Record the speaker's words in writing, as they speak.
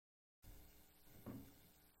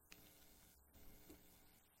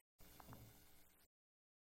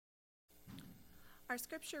Our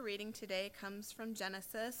scripture reading today comes from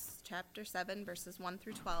Genesis chapter 7, verses 1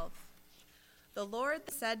 through 12. The Lord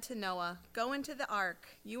said to Noah, "Go into the ark,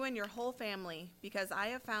 you and your whole family, because I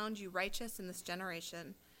have found you righteous in this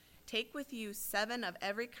generation. Take with you 7 of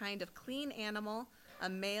every kind of clean animal, a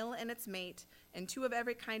male and its mate, and 2 of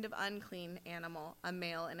every kind of unclean animal, a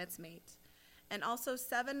male and its mate. And also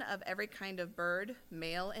 7 of every kind of bird,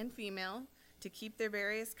 male and female, to keep their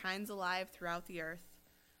various kinds alive throughout the earth.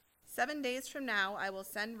 7 days from now I will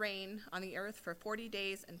send rain on the earth for 40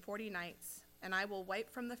 days and 40 nights, and I will wipe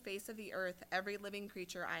from the face of the earth every living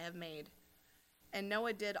creature I have made." And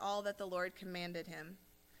Noah did all that the Lord commanded him.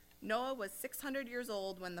 Noah was 600 years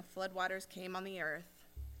old when the floodwaters came on the earth.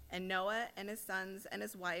 And Noah and his sons and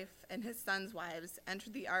his wife and his sons' wives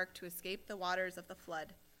entered the ark to escape the waters of the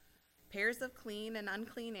flood. Pairs of clean and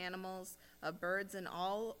unclean animals, of birds and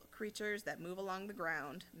all creatures that move along the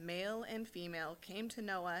ground, male and female, came to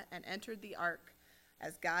Noah and entered the ark,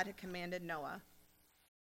 as God had commanded Noah.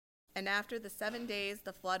 And after the 7 days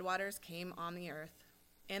the floodwaters came on the earth.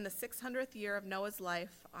 In the 600th year of Noah's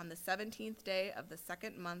life, on the 17th day of the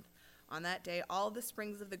 2nd month, on that day all the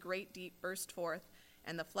springs of the great deep burst forth,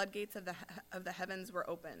 and the floodgates of the heavens were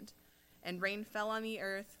opened. And rain fell on the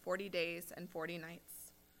earth 40 days and 40 nights.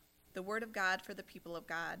 The word of God for the people of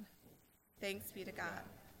God. Thanks be to God.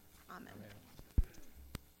 Amen.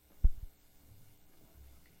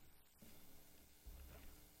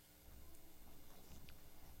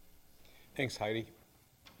 Thanks, Heidi.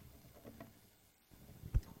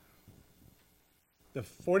 The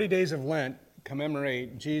 40 days of Lent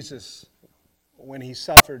commemorate Jesus when he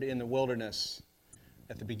suffered in the wilderness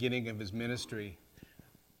at the beginning of his ministry.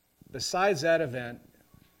 Besides that event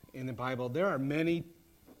in the Bible, there are many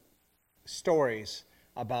stories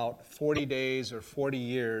about 40 days or 40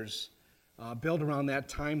 years built around that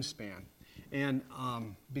time span. And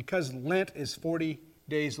because Lent is 40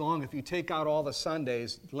 days long, if you take out all the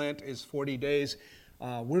Sundays, Lent is 40 days.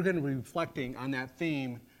 We're going to be reflecting on that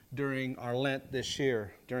theme during our Lent this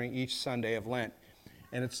year, during each Sunday of Lent.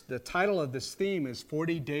 And it's the title of this theme is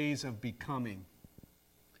 40 Days of Becoming.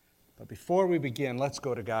 But before we begin, let's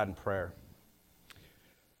go to God in prayer.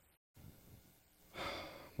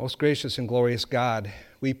 Most gracious and glorious God,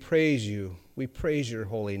 we praise you. We praise your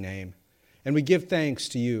holy name. And we give thanks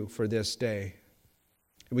to you for this day.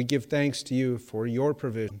 And we give thanks to you for your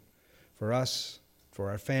provision for us, for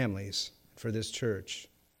our families, for this church.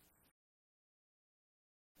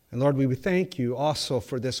 And Lord, we thank you also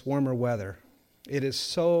for this warmer weather. It is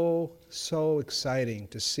so exciting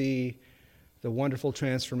to see the wonderful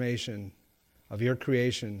transformation of your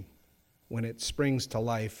creation when it springs to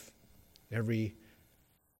life every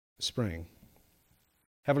spring.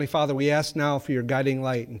 Heavenly Father, we ask now for your guiding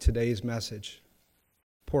light in today's message.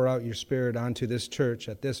 Pour out your Spirit onto this church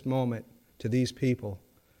at this moment, to these people,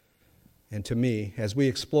 and to me, as we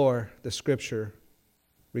explore the Scripture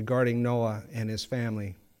regarding Noah and his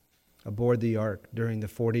family aboard the ark during the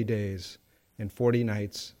 40 days and 40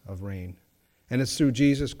 nights of rain. And it's through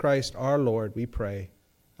Jesus Christ our Lord we pray.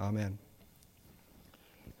 Amen.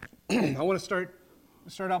 I want to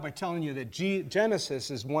start out by telling you that Genesis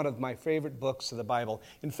is one of my favorite books of the Bible.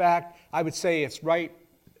 In fact, I would say it's right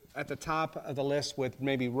at the top of the list with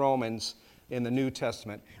maybe Romans in the New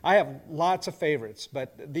Testament. I have lots of favorites,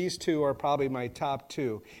 but these two are probably my top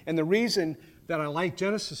 2. And the reason that I like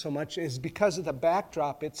Genesis so much is because of the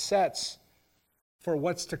backdrop it sets for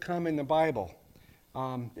what's to come in the Bible.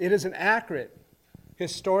 It is an accurate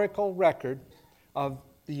historical record of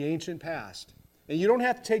the ancient past. And you don't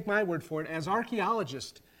have to take my word for it. As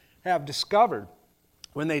archaeologists have discovered,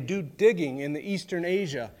 when they do digging in the Eastern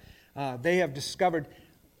Asia, they have discovered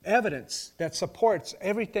evidence that supports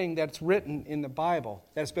everything that's written in the Bible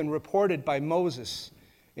that's been reported by Moses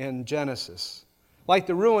in Genesis. Like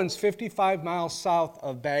the ruins 55 miles south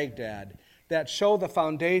of Baghdad that show the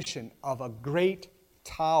foundation of a great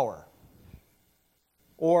tower.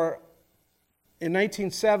 Or in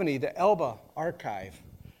 1970, the Elba Archive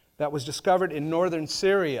that was discovered in northern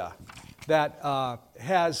Syria that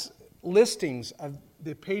has listings of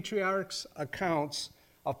the patriarchs' accounts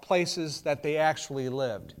of places that they actually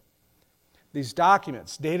lived. These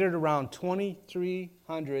documents, dated around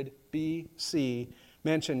 2300 BC,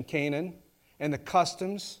 mention Canaan and the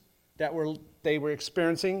customs that they were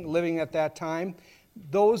experiencing living at that time,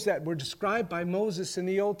 those that were described by Moses in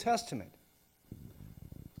the Old Testament.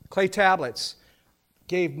 Clay tablets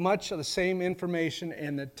gave much of the same information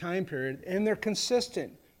in the time period, and they're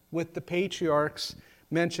consistent with the patriarchs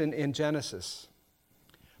mentioned in Genesis.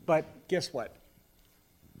 But guess what?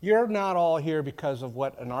 You're not all here because of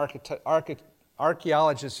what an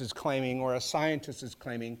archaeologist is claiming or a scientist is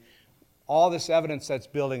claiming. all this evidence that's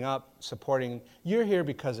building up, supporting, you're here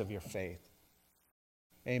because of your faith.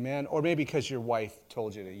 Amen? Or maybe because your wife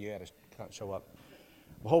told you that you had to show up.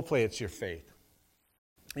 Well, hopefully it's your faith.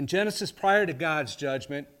 In Genesis, prior to God's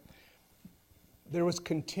judgment, there was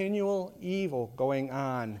continual evil going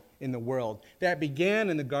on in the world. That began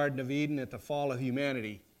in the Garden of Eden at the fall of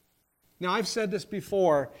humanity. Now, I've said this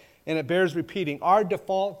before, and it bears repeating. Our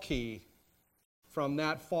default key from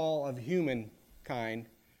that fall of humankind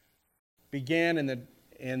began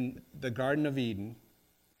in the Garden of Eden,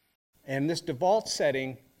 and this default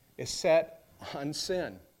setting is set on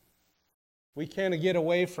sin. We can't get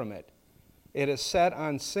away from it. It is set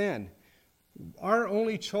on sin. Our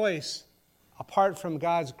only choice, apart from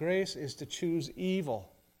God's grace, is to choose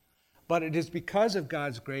evil. But it is because of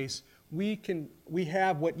God's grace we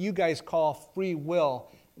have what you guys call free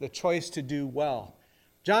will, the choice to do well.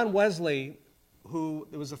 John Wesley, who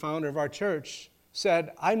was the founder of our church,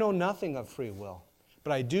 said, "I know nothing of free will,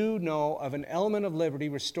 but I do know of an element of liberty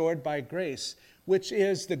restored by grace, which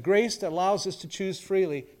is the grace that allows us to choose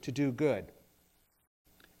freely to do good."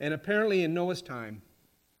 And apparently in Noah's time,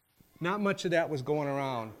 not much of that was going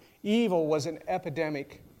around. Evil was an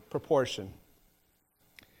epidemic proportion.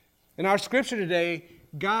 In our scripture today,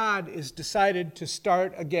 God has decided to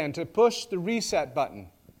start again, to push the reset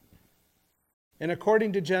button. And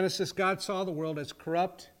according to Genesis, God saw the world as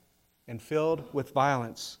corrupt and filled with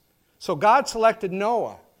violence. So God selected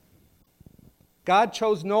Noah. God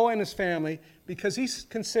chose Noah and his family because he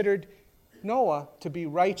considered Noah to be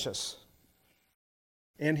righteous.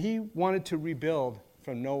 And he wanted to rebuild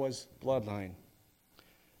from Noah's bloodline.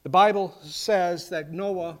 The Bible says that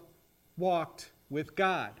Noah walked with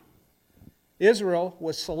God. Israel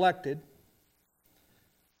was selected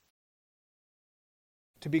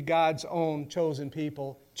to be God's own chosen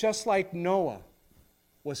people, just like Noah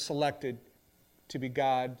was selected to be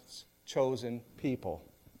God's chosen people,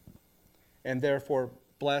 and therefore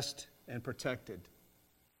blessed and protected.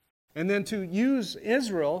 And then to use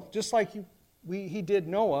Israel, just like he did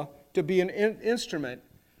Noah, to be an instrument,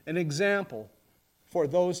 an example for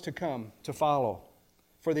those to come, to follow,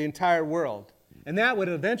 for the entire world. And that would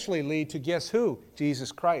eventually lead to, guess who?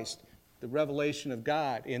 Jesus Christ, the revelation of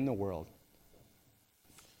God in the world.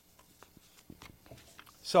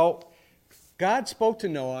 So, God spoke to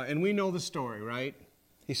Noah, and we know the story, right?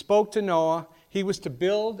 He spoke to Noah. He was to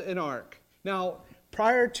build an ark. Now,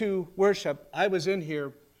 prior to worship, I was in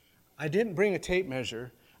here. I didn't bring a tape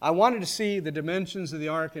measure. I wanted to see the dimensions of the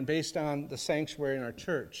ark, and based on the sanctuary in our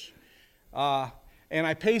church. And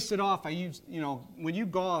I paced it off. I used, when you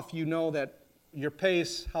golf, you know that your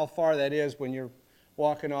pace, how far that is when you're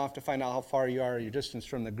walking off to find out how far you are, your distance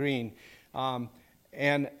from the green.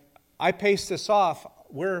 And I paced this off.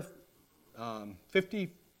 We're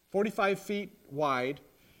 45 feet wide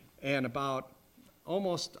and about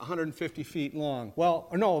almost 150 feet long. Well,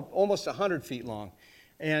 or no, almost 100 feet long.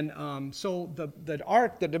 And so the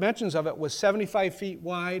ark, the dimensions of it was 75 feet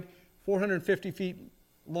wide, 450 feet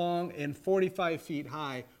long, and 45 feet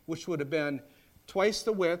high, which would have been twice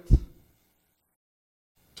the width,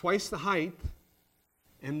 twice the height,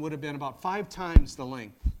 and would have been about 5 times the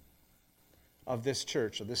length of this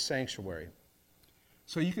church, of this sanctuary.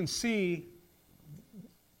 So you can see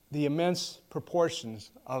the immense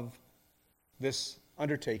proportions of this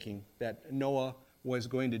undertaking that Noah was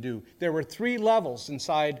going to do. There were 3 levels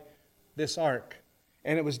inside this ark,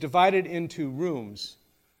 and it was divided into rooms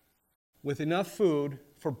with enough food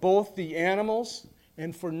for both the animals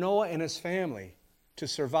and for Noah and his family to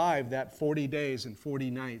survive that 40 days and 40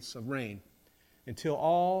 nights of rain until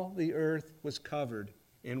all the earth was covered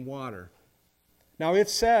in water. Now it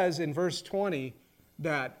says in verse 20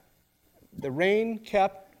 that the rain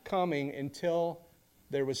kept coming until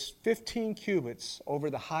there was 15 cubits over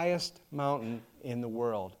the highest mountain in the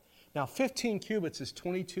world. Now 15 cubits is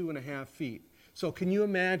 22 and a half feet. So can you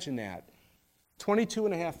imagine that? 22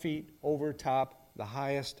 and a half feet over top the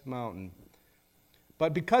highest mountain.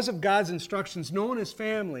 But because of God's instructions, Noah and his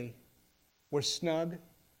family were snug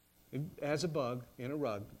as a bug in a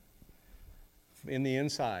rug in the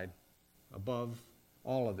inside above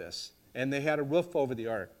all of this. And they had a roof over the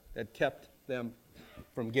ark that kept them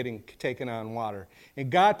from getting taken on water. And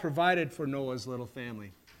God provided for Noah's little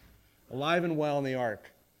family, alive and well in the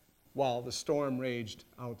ark, while the storm raged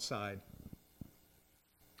outside.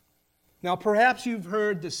 Now, perhaps you've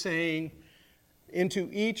heard the saying, into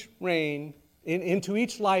each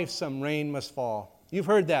life some rain must fall. You've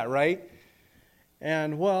heard that, right?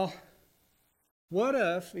 And, well, what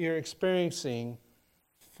if you're experiencing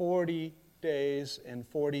 40 days and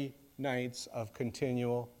 40 nights of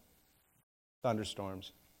continual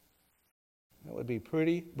thunderstorms? That would be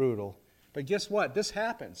pretty brutal. But guess what? This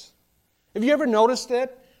happens. Have you ever noticed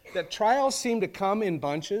that trials seem to come in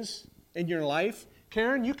bunches in your life?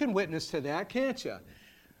 Karen, you can witness to that, can't you?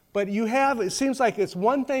 But it seems like it's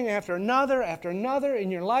one thing after another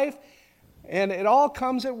in your life, and it all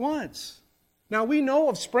comes at once. Now, we know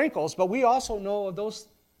of sprinkles, but we also know of those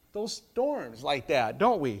storms like that,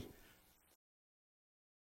 don't we?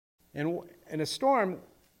 And a storm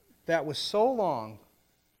that was so long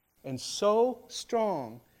and so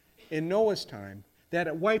strong in Noah's time that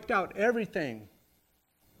it wiped out everything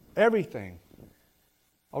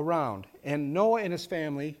around. And Noah and his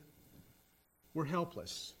family were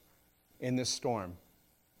helpless in this storm.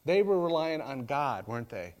 They were relying on God, weren't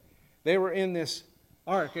they? They were in this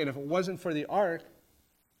ark, and if it wasn't for the ark,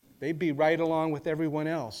 they'd be right along with everyone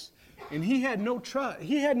else. And he had no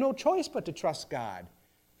choice but to trust God.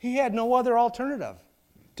 He had no other alternative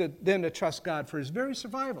than to trust God for his very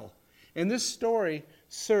survival. And this story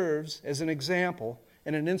serves as an example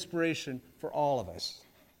and an inspiration for all of us.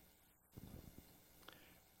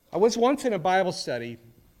 I was once in a Bible study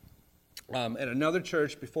at another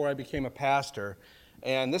church before I became a pastor,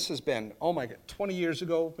 and this has been, 20 years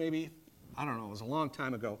ago maybe. I don't know, it was a long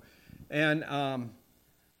time ago. And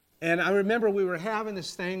I remember we were having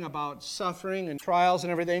this thing about suffering and trials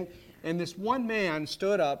and everything, and this one man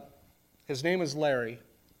stood up, his name is Larry,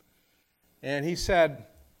 and he said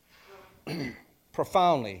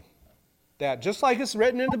profoundly that just like it's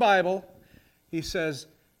written in the Bible, he says,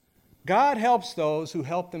 God helps those who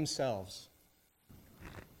help themselves.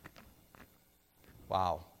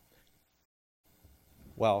 Wow.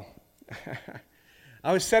 Well,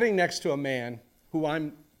 I was sitting next to a man who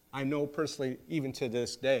I know personally even to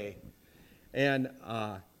this day, and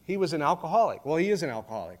he was an alcoholic. Well, he is an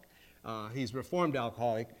alcoholic. He's a reformed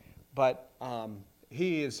alcoholic, but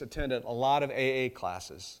he has attended a lot of AA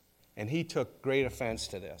classes, and he took great offense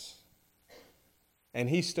to this. And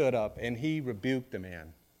he stood up and he rebuked the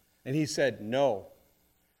man. And he said, no,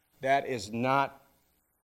 that is not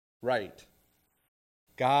right.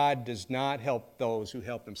 God does not help those who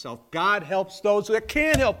help themselves. God helps those that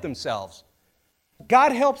can't help themselves.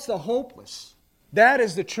 God helps the hopeless. That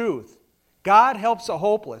is the truth. God helps the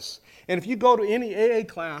hopeless. And if you go to any AA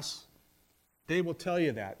class, they will tell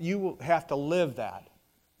you that. You will have to live that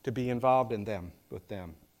to be involved in them, with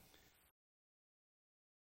them.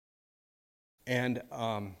 And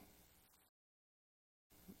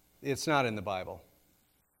it's not in the Bible.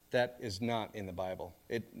 That is not in the Bible.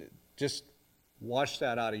 Just wash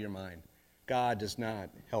that out of your mind. God does not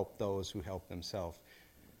help those who help themselves.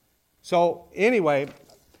 So anyway,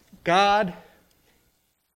 God's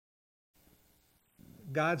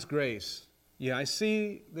grace. Yeah, I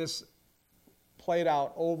see this played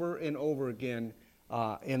out over and over again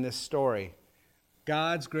in this story.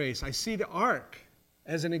 God's grace. I see the ark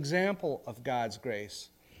as an example of God's grace.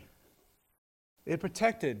 It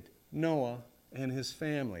protected Noah and his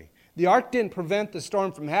family. The ark didn't prevent the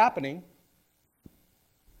storm from happening.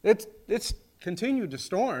 It's continued to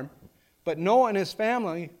storm, but Noah and his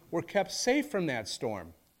family were kept safe from that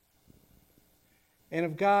storm and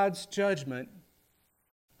of God's judgment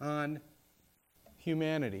on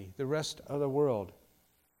humanity, the rest of the world.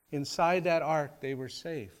 Inside that ark, they were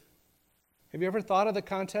safe. Have you ever thought of the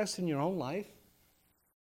context in your own life?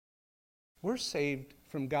 We're saved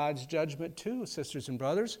from God's judgment too, sisters and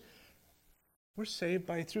brothers. We're saved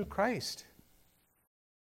through Christ.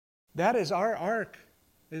 That is our ark,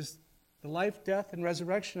 is the life, death, and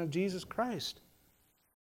resurrection of Jesus Christ.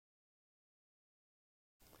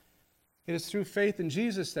 It is through faith in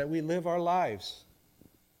Jesus that we live our lives.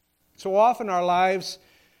 So often our lives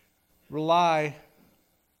rely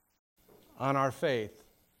on our faith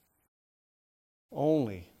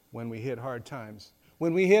only when we hit hard times.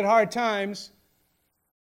 When we hit hard times,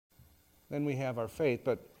 then we have our faith.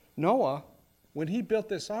 But Noah, when he built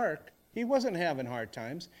this ark, he wasn't having hard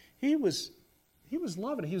times. He was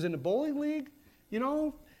loving it. He was in the bowling league. You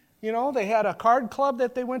know, they had a card club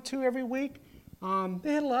that they went to every week.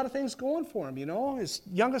 They had a lot of things going for him. You know, his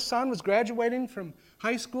youngest son was graduating from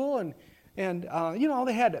high school, and you know,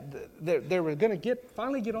 they were going to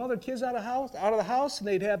finally get all their kids out of the house, and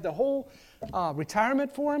they'd have the whole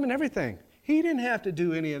retirement for him and everything. He didn't have to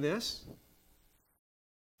do any of this.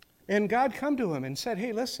 And God come to him and said,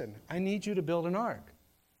 hey, listen, I need you to build an ark.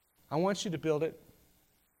 I want you to build it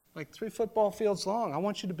like 3 football fields long. I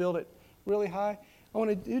want you to build it really high. I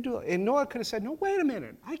want to do it. And Noah could have said, no, wait a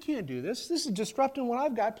minute. I can't do this. This is disrupting what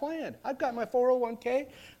I've got planned. I've got my 401k.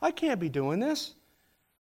 I can't be doing this.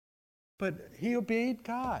 But he obeyed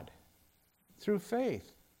God through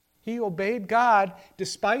faith. He obeyed God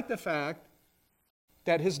despite the fact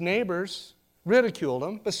that his neighbors ridiculed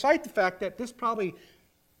him, beside the fact that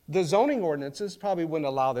the zoning ordinances probably wouldn't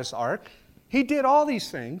allow this ark. He did all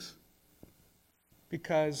these things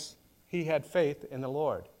because he had faith in the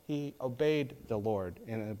Lord. He obeyed the Lord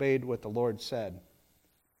and obeyed what the Lord said.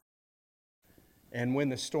 And when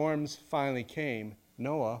the storms finally came,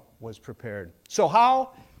 Noah was prepared. So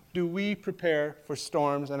how do we prepare for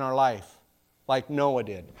storms in our life like Noah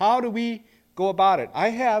did? How do we go about it? I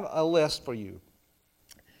have a list for you.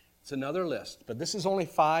 It's another list, but this is only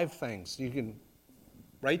 5 things. You can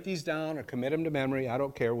write these down or commit them to memory. I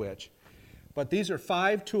don't care which. But these are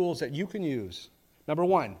 5 tools that you can use. Number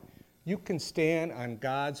 1, you can stand on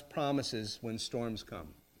God's promises when storms come.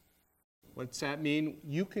 What's that mean?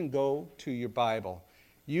 You can go to your Bible.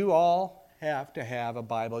 You all have to have a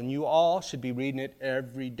Bible, and you all should be reading it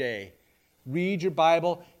every day. Read your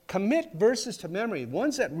Bible. Commit verses to memory,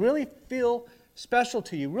 ones that really feel special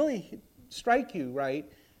to you, really strike you, right?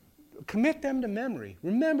 Commit them to memory.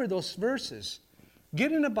 Remember those verses.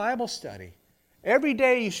 Get in a Bible study. Every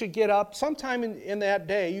day you should get up. Sometime in that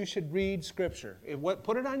day you should read Scripture.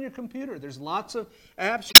 Put it on your computer. There's lots of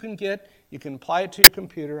apps you can get. You can apply it to your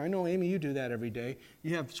computer. I know, Amy, you do that every day.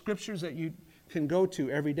 You have scriptures that you can go to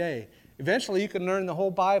every day. Eventually you can learn the whole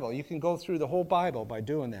Bible. You can go through the whole Bible by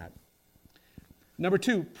doing that. Number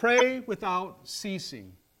 2, pray without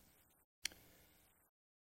ceasing.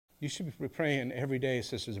 You should be praying every day,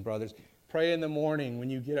 sisters and brothers. Pray in the morning when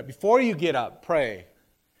you get up. Before you get up, pray.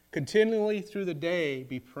 Continually through the day,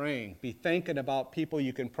 be praying. Be thinking about people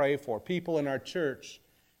you can pray for, people in our church,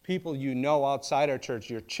 people you know outside our church,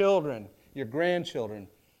 your children, your grandchildren.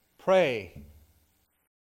 Pray.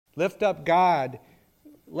 Lift up God.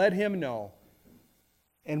 Let Him know.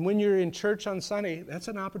 And when you're in church on Sunday, that's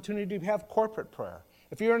an opportunity to have corporate prayer.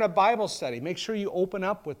 If you're in a Bible study, make sure you open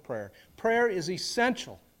up with prayer. Prayer is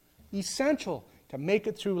essential to make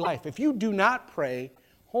it through life. If you do not pray,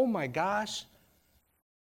 oh my gosh,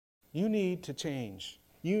 you need to change.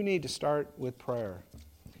 You need to start with prayer.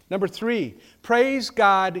 Number 3, praise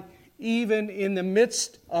God even in the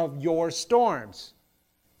midst of your storms.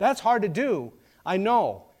 That's hard to do, I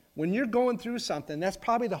know. When you're going through something, that's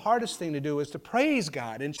probably the hardest thing to do, is to praise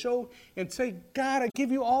God and show and say, God, I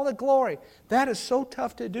give you all the glory. That is so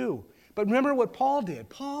tough to do. But remember what Paul did.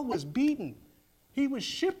 Paul was beaten. He was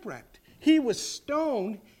shipwrecked. He was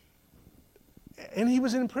stoned. And he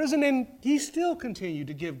was in prison, and he still continued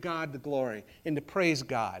to give God the glory and to praise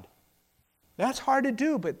God. That's hard to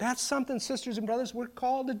do, but that's something, sisters and brothers, we're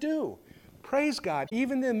called to do. Praise God,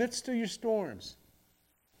 even in the midst of your storms.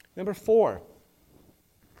 Number 4,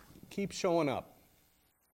 keep showing up.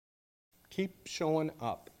 Keep showing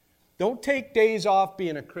up. Don't take days off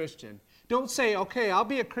being a Christian. Don't say, okay, I'll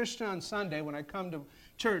be a Christian on Sunday when I come to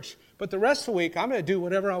church, but the rest of the week I'm going to do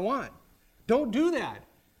whatever I want. Don't do that.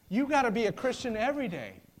 You got to be a Christian every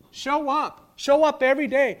day. Show up. Show up every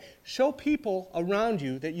day. Show people around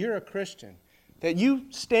you that you're a Christian, that you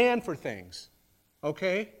stand for things.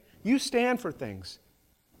 Okay? You stand for things.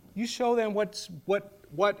 You show them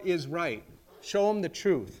what is right. Show them the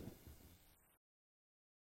truth.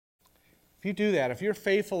 If you do that, if you're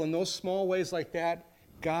faithful in those small ways like that,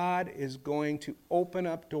 God is going to open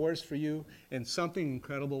up doors for you and something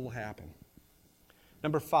incredible will happen.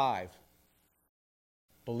 Number 5.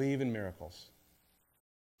 Believe in miracles.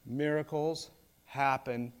 Miracles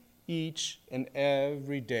happen each and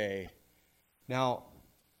every day. Now,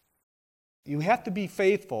 you have to be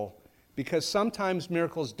faithful because sometimes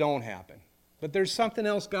miracles don't happen. But there's something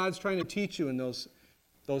else God's trying to teach you in those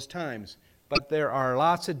times. But there are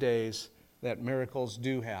lots of days that miracles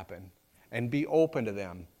do happen. And be open to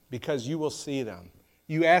them because you will see them.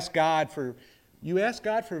 You ask God for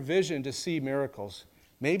vision to see miracles.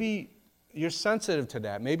 Maybe you're sensitive to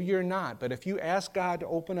that. Maybe you're not. But if you ask God to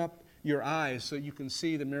open up your eyes so you can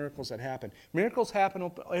see the miracles that happen. Miracles happen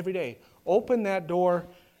every day. Open that door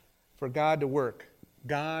for God to work.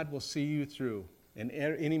 God will see you through in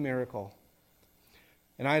any miracle.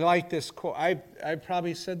 And I like this quote. I've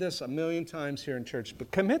probably said this a million times here in church,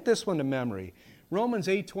 but commit this one to memory. Romans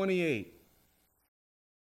 8:28.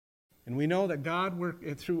 And we know that God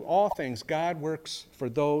through all things, God works for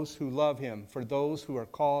those who love Him, for those who are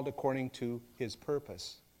called according to His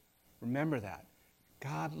purpose. Remember that.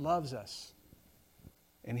 God loves us,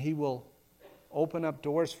 and He will open up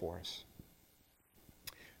doors for us.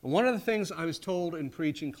 And one of the things I was told in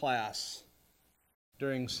preaching class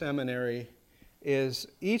during seminary is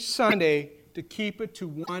each Sunday to keep it to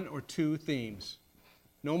 1 or 2 themes.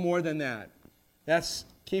 No more than that.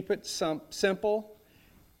 Keep it simple.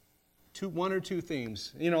 one or two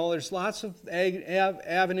themes. You know, there's lots of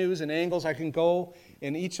avenues and angles I can go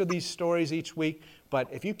in each of these stories each week, but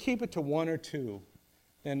if you keep it to one or two,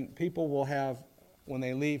 then people will have, when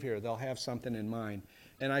they leave here, they'll have something in mind.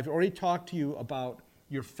 And I've already talked to you about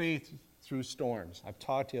your faith through storms. I've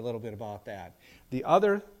talked to you a little bit about that. The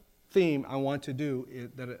other theme I want to do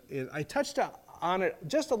is I touched on it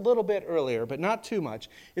just a little bit earlier, but not too much.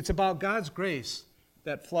 It's about God's grace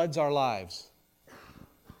that floods our lives.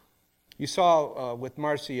 You saw with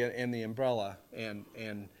Marcy and the umbrella,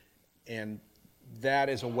 and that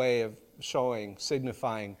is a way of showing,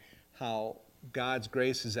 signifying how God's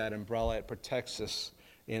grace is that umbrella. It protects us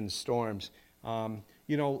in storms.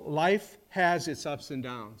 You know, life has its ups and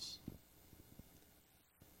downs.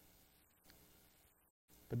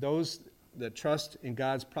 But those that trust in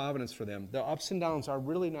God's providence for them, the ups and downs are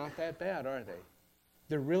really not that bad, are they?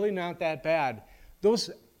 They're really not that bad.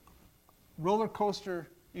 Those roller coaster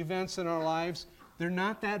events in our lives, they're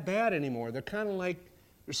not that bad anymore. They're kind of like,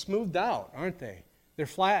 they're smoothed out, aren't they? They're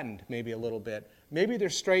flattened maybe a little bit. Maybe they're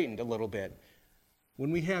straightened a little bit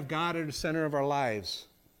when we have God at the center of our lives.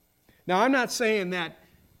 Now, I'm not saying that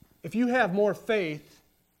if you have more faith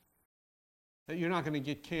that you're not going to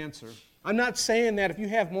get cancer. I'm not saying that if you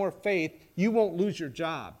have more faith, you won't lose your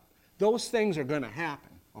job. Those things are going to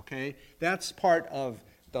happen, okay? That's part of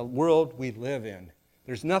the world we live in.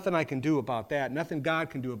 There's nothing I can do about that, nothing God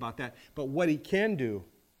can do about that. But what He can do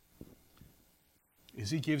is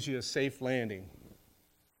He gives you a safe landing.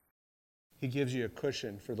 He gives you a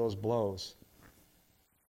cushion for those blows.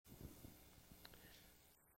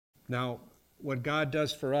 Now, what God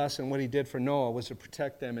does for us and what He did for Noah was to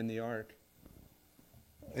protect them in the ark.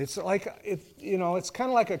 It's like, it's kind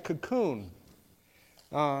of like a cocoon.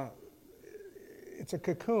 It's a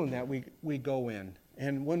cocoon that we go in.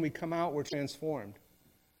 And when we come out, we're transformed.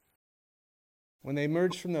 When they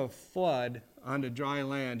emerged from the flood onto dry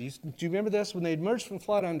land, do you remember this? When they emerged from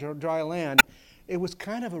flood onto dry land, it was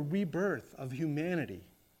kind of a rebirth of humanity.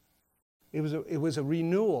 It was a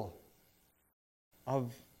renewal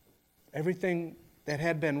of everything that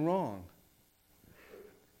had been wrong.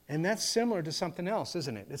 And that's similar to something else,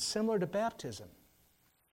 isn't it? It's similar to baptism.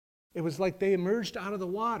 It was like they emerged out of the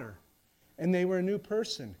water and they were a new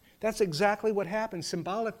person. That's exactly what happens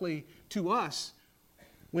symbolically to us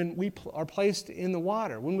when we are placed in the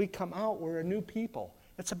water. When we come out, we're a new people.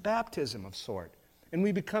 It's a baptism of sort. And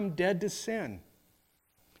we become dead to sin.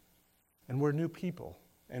 And we're new people.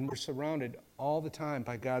 And we're surrounded all the time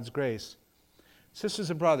by God's grace. Sisters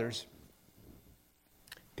and brothers,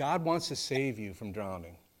 God wants to save you from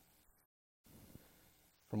drowning,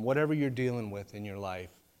 from whatever you're dealing with in your life.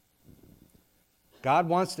 God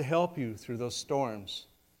wants to help you through those storms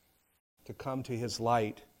to come to His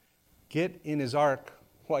light. Get in His ark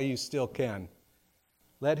while you still can.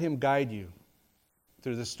 Let Him guide you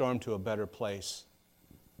through the storm to a better place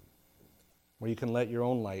where you can let your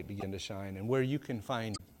own light begin to shine and where you can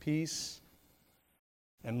find peace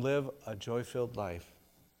and live a joy-filled life.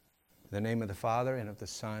 In the name of the Father, and of the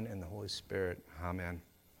Son, and the Holy Spirit. Amen.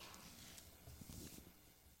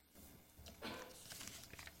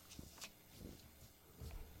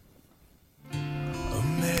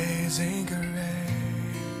 Amazing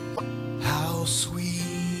grace, how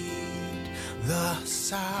sweet the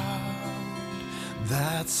sound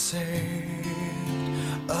that saved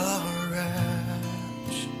a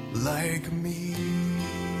wretch like me.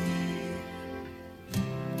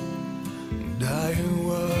 And I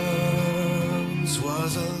once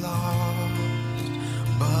was lost,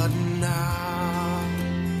 but now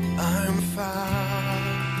I'm found.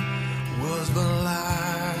 Was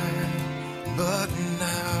blind, but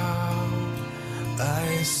now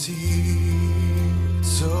I see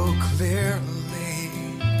so clearly.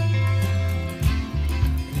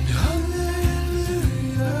 And hallelujah,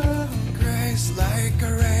 grace like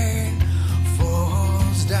a rain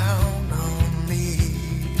falls down on me.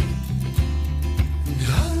 And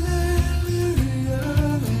hallelujah,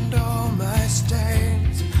 and all my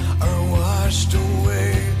stains are washed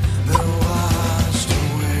away. They're washed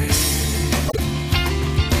away.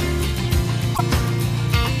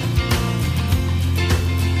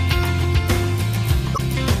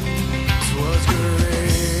 Twas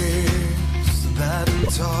grace that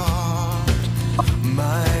taught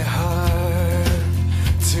my heart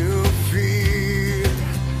to fear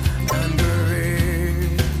and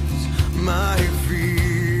erase my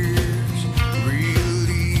fears,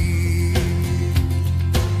 relieved.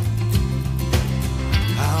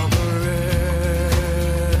 How precious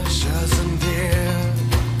and dear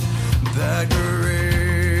that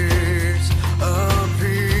grace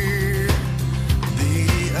appeared the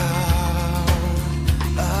hour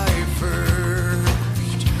I first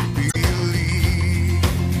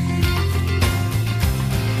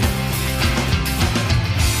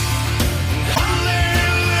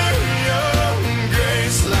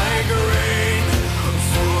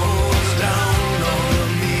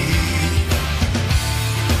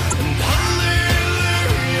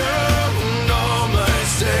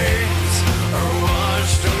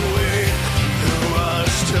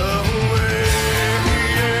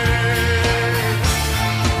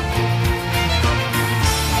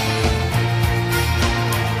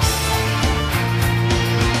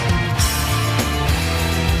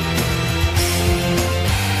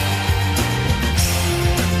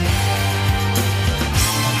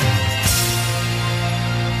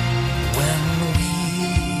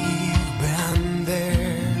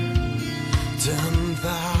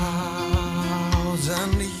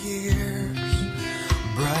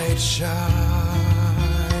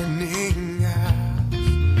shining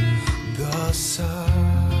as the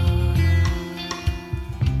sun.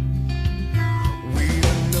 We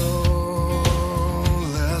are no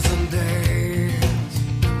less than days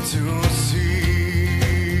to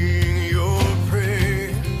sing your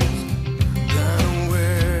praise than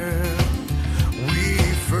when we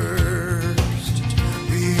first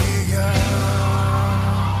began.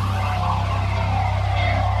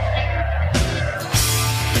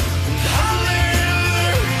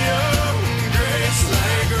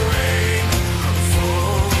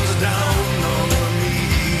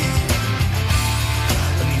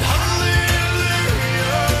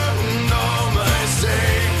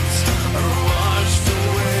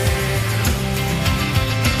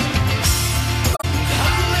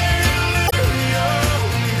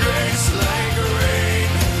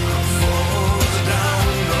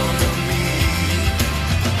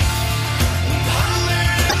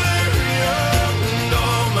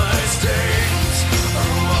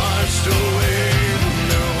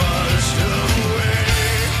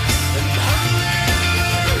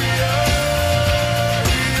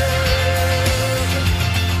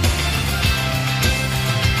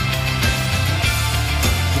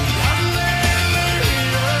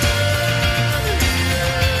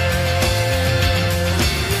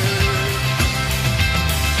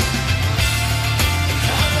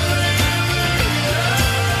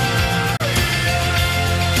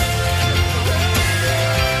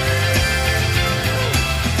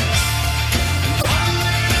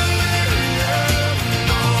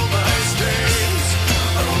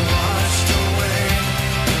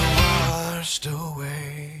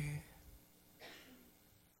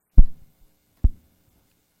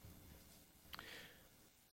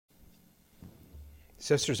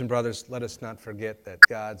 Sisters and brothers, let us not forget that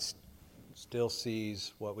God still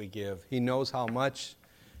sees what we give. He knows how much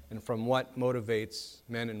and from what motivates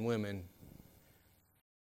men and women.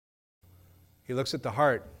 He looks at the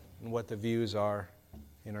heart and what the views are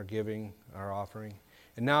in our giving, our offering.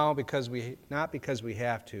 And now, not because we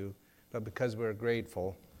have to, but because we're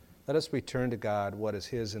grateful, let us return to God what is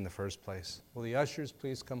His in the first place. Will the ushers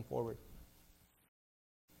please come forward?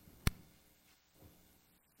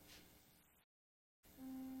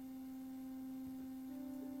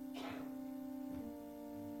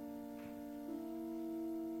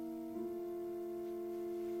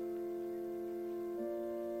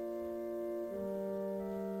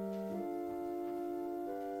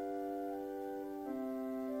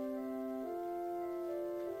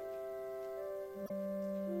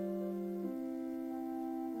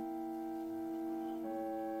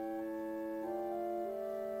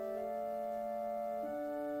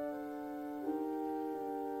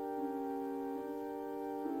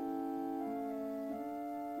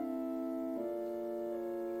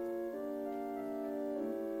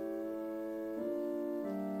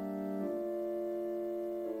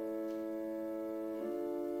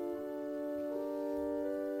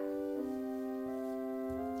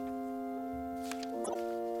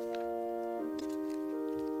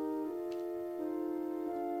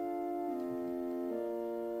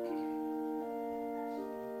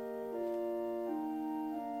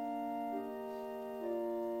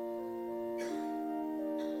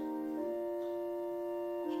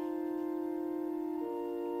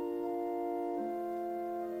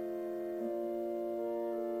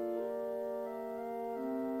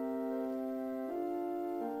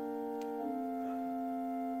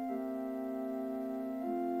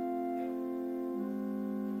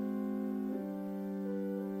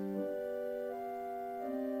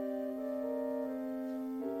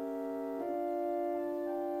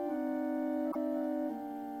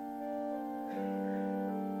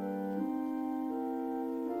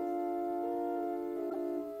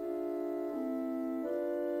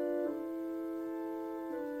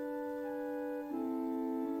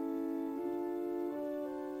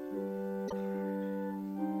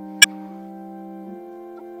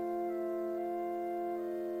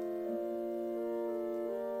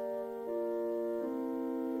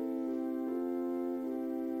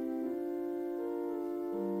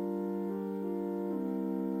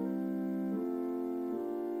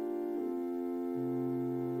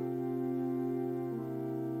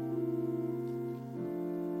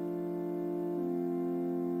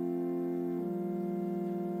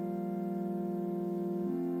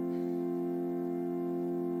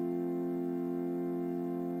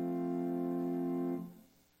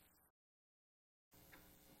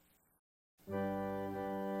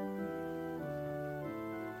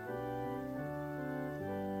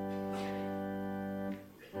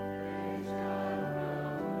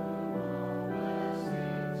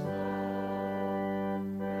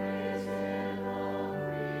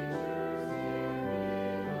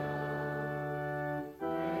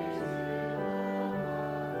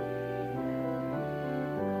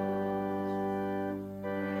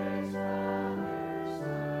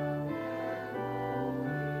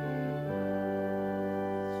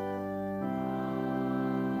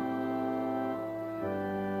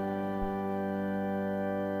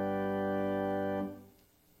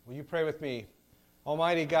 you pray with me?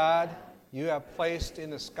 Almighty God, you have placed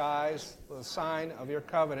in the skies the sign of your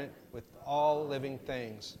covenant with all living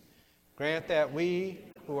things. Grant that we,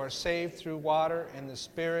 who are saved through water and the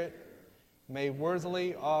Spirit, may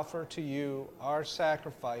worthily offer to you our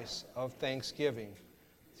sacrifice of thanksgiving.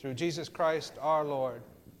 Through Jesus Christ our Lord.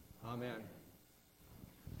 Amen.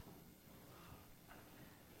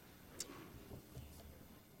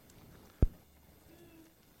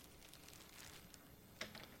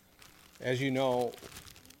 As you know,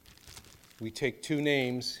 we take two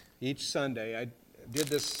names each Sunday. I did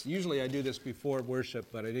this, usually I do this before worship,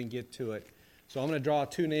 but I didn't get to it. So I'm going to draw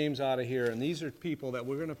two names out of here, and these are people that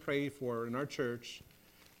we're going to pray for in our church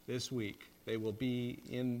this week. They will be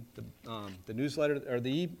in the newsletter, or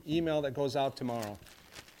the email that goes out tomorrow.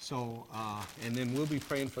 So, and then we'll be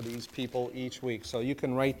praying for these people each week. So you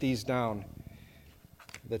can write these down.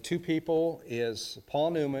 The two people is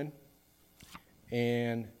Paul Newman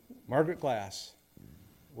and Margaret Glass.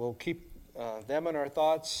 We'll keep them in our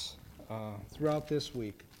thoughts throughout this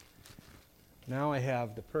week. Now I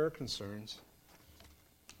have the prayer concerns.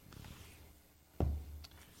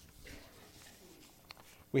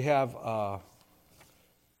 We have a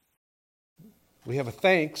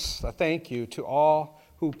thank you to all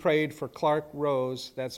who prayed for Clark Rose. That's